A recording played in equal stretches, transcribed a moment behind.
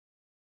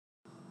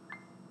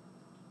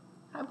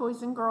Hi,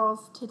 boys and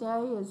girls.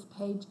 Today is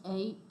page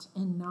 8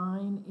 and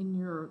 9 in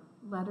your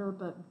letter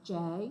book J.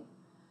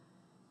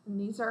 And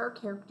these are our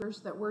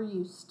characters that we're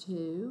used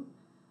to.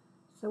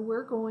 So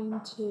we're going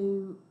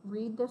to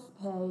read this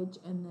page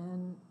and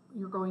then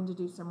you're going to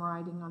do some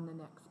writing on the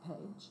next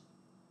page.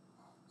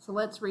 So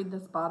let's read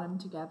this bottom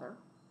together.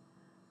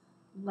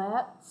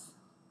 Let's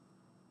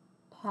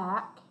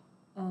pack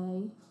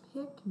a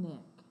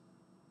picnic,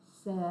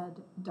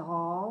 said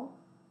Doll.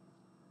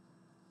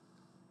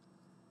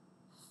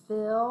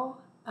 Fill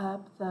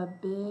up the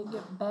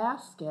big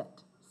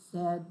basket,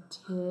 said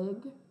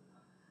Tig.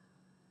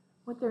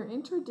 What they're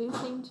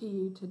introducing to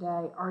you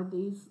today are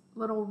these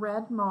little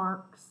red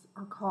marks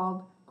are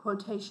called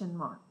quotation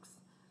marks.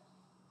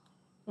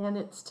 And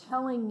it's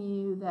telling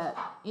you that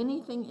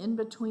anything in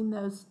between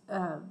those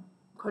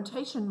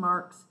quotation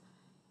marks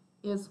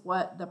is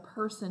what the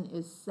person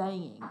is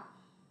saying.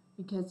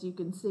 Because you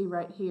can see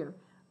right here,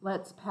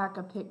 let's pack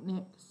a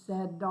picnic,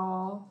 said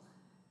Doll.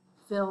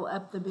 Fill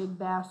up the big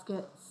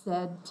basket,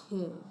 said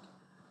Tig.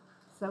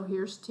 So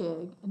here's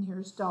Tig and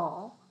here's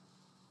Doll.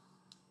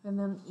 And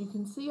then you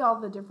can see all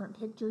the different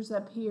pictures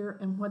up here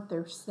and what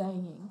they're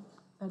saying.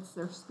 That's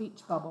their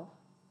speech bubble.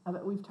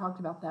 We've talked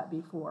about that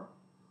before.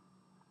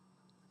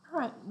 All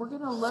right, we're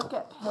going to look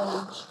at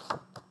page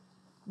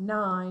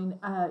 9.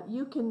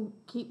 You can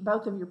keep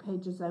both of your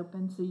pages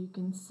open so you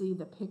can see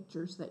the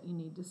pictures that you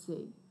need to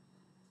see.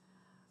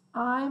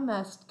 I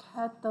must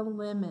cut the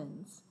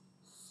lemons,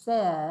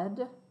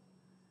 said...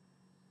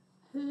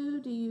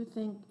 Who do you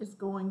think is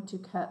going to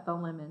cut the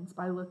lemons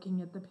by looking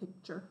at the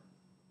picture?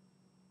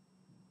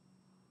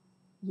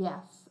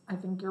 Yes, I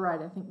think you're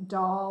right. I think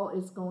Doll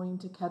is going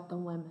to cut the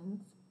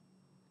lemons.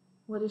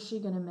 What is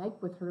she going to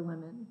make with her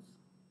lemons?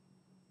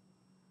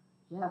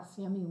 Yes,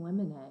 yummy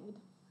lemonade.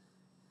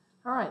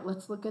 All right,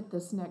 let's look at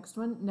this next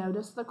one.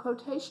 Notice the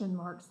quotation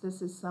marks.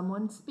 This is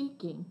someone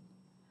speaking.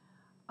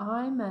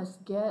 I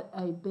must get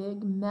a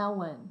big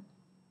melon,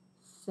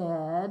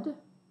 said...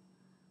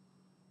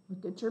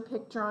 Look at your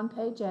picture on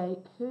page 8.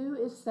 Who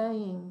is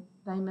saying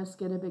they must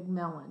get a big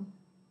melon?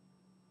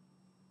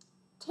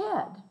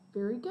 Ted.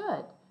 Very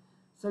good.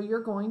 So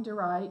you're going to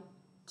write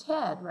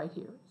Ted right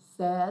here.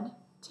 Said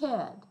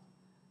Ted.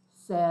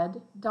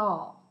 Said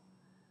Doll.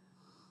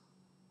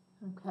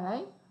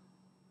 Okay.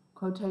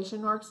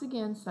 Quotation marks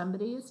again.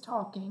 Somebody is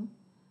talking.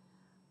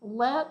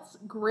 Let's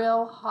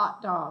grill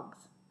hot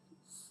dogs.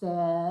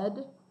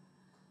 Said.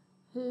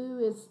 Who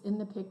is in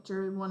the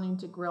picture wanting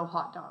to grill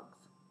hot dogs?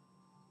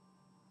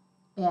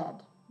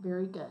 Ed.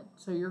 Very good.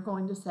 So you're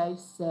going to say,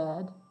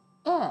 said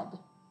Ed.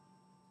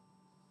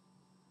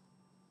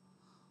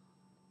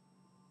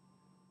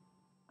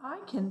 I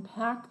can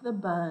pack the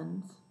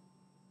buns,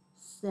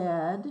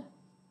 said.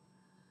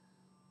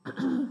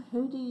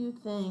 Who do you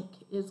think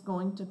is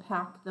going to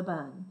pack the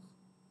buns?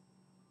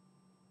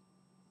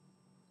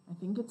 I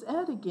think it's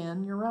Ed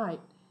again. You're right.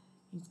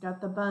 He's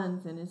got the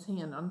buns in his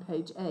hand on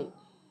page 8.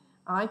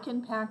 I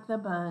can pack the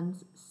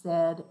buns,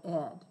 said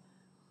Ed.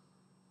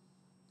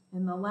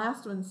 And the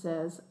last one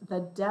says, the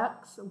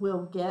ducks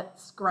will get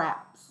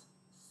scraps,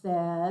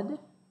 said,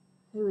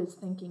 who is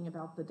thinking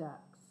about the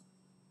ducks?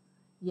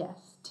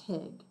 Yes,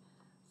 Tig.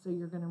 So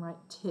you're going to write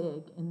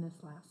Tig in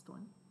this last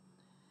one.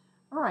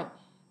 All right,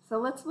 so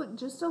let's look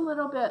just a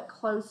little bit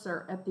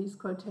closer at these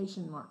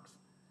quotation marks.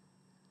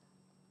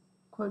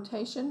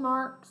 Quotation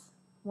marks,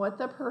 what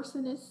the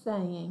person is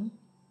saying,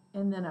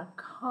 and then a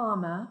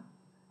comma,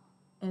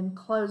 and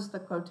close the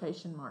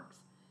quotation marks.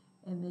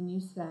 And then you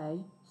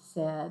say,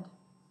 said,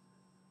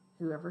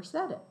 whoever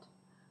said it.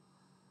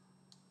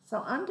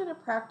 So I'm going to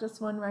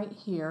practice one right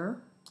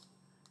here.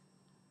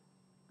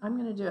 I'm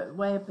going to do it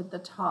way up at the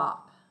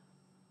top.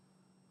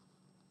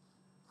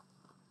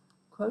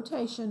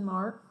 Quotation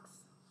marks.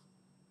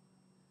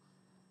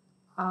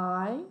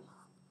 I,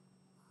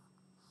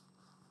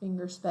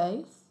 finger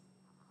space,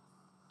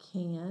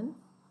 can,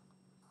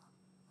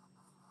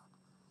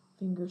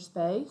 finger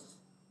space,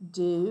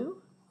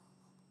 do,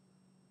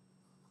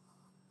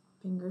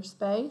 finger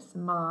space,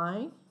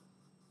 my,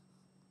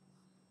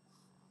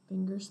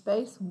 finger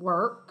space,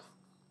 work.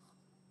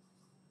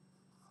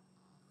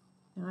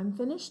 Now I'm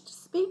finished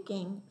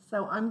speaking,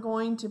 so I'm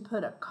going to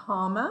put a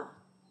comma,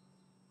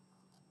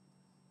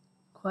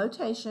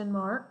 quotation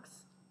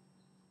marks,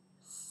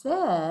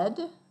 said,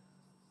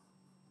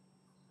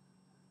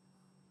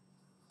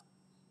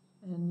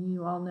 and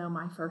you all know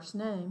my first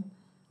name,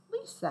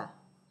 Lisa.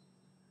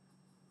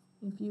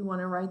 If you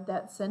want to write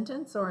that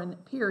sentence, or a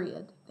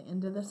period at the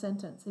end of the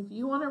sentence. If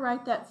you want to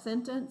write that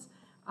sentence,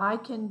 I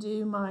can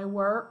do my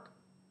work,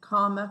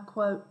 comma,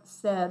 quote,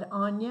 said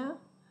Anya.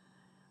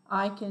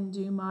 I can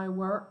do my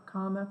work,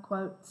 comma,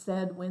 quote,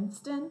 said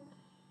Winston.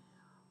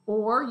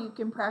 Or you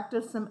can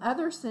practice some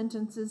other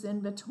sentences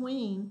in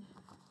between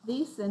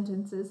these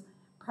sentences,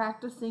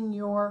 practicing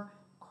your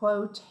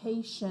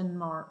quotation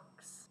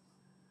marks.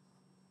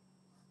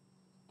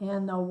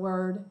 And the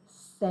word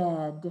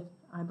said.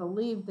 I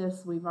believe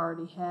this we've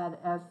already had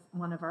as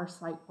one of our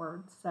sight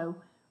words, so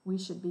we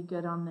should be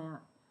good on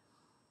that.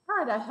 All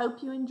right, I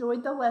hope you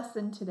enjoyed the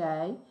lesson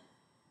today.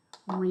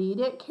 read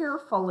it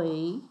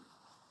carefully,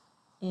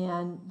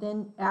 and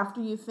then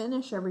after you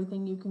finish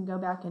everything, you can go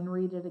back and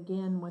read it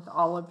again with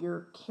all of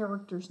your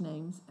characters'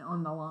 names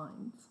on the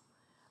lines.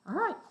 All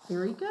right,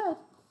 very good.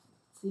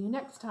 See you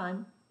next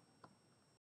time.